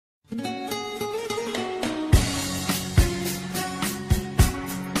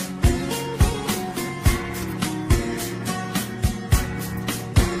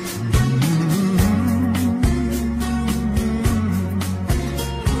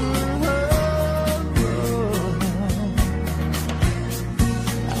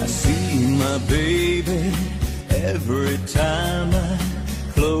baby every time I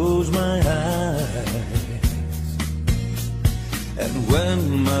close my eyes. And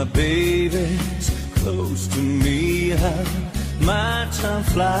when my baby's close to me, how my time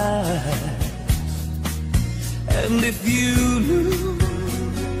flies. And if you knew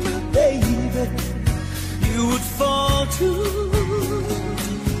my baby, you would fall too.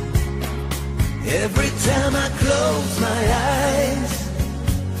 Every time I close my eyes,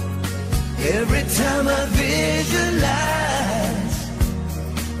 every time I visualize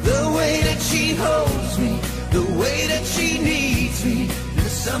the way that she holds me, the way that she needs me,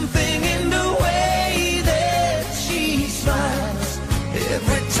 there's something in the way that she smiles.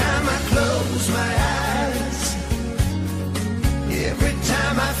 Every time I close my eyes, every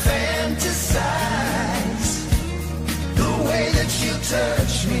time I fantasize the way that she'll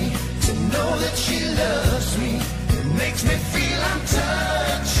touch me, to know that she loves me, it makes me feel I'm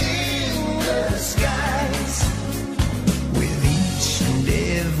touching the skies. With each and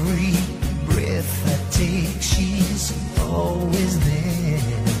every breath I take, she's always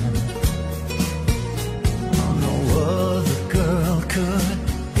there. Oh, no other girl could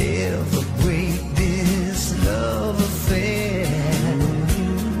ever break this love affair.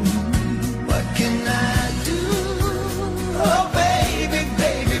 What can I do? Oh baby,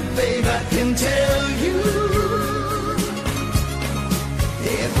 baby, baby, I can tell you.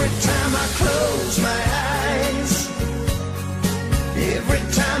 Every time I close my eyes, every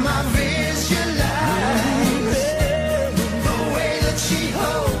time I visualize the way that she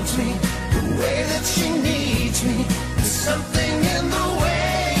holds me, the way that she needs me, there's something in the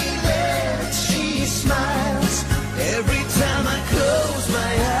way that she smiles. Every time I close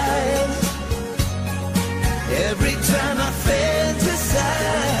my eyes, every time I fantasize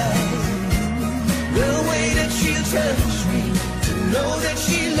the way that she'll touch me, to know that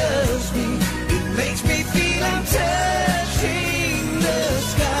she loves me, it makes me feel I'm touching the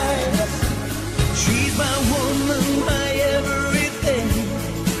skies. She's my woman, my everything.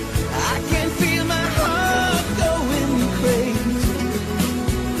 I can feel my heart going crazy.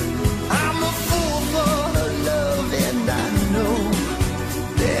 I'm a fool for her love, and I know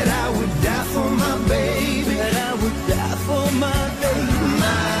that I would die for my baby, that I would die for my baby.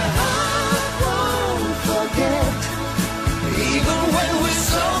 My heart won't forget, even when we're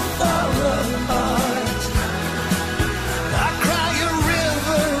so far apart. I cry a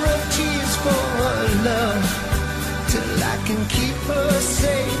river of tears for her love, till I can keep her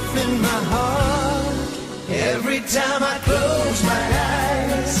safe in my heart. Every time I close my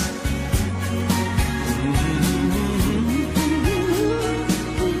eyes,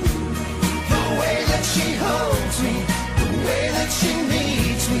 the way that she holds me, the way that she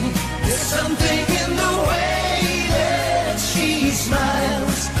needs me, there's something in the way that she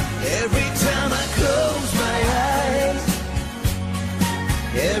smiles. Every time I close my eyes,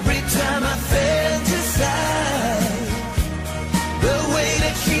 every time I fantasize the way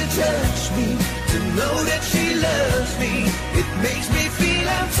that she'll touch me, to know that she loves me, it makes me feel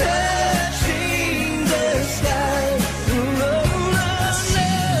I'm touching the sky. I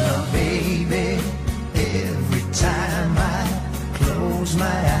see my baby every time I close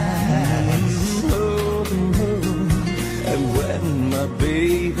my eyes. And when my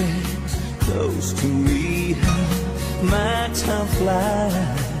baby's close to me, my time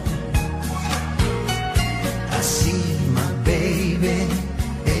flies. I see my baby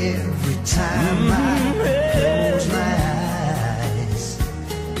every time I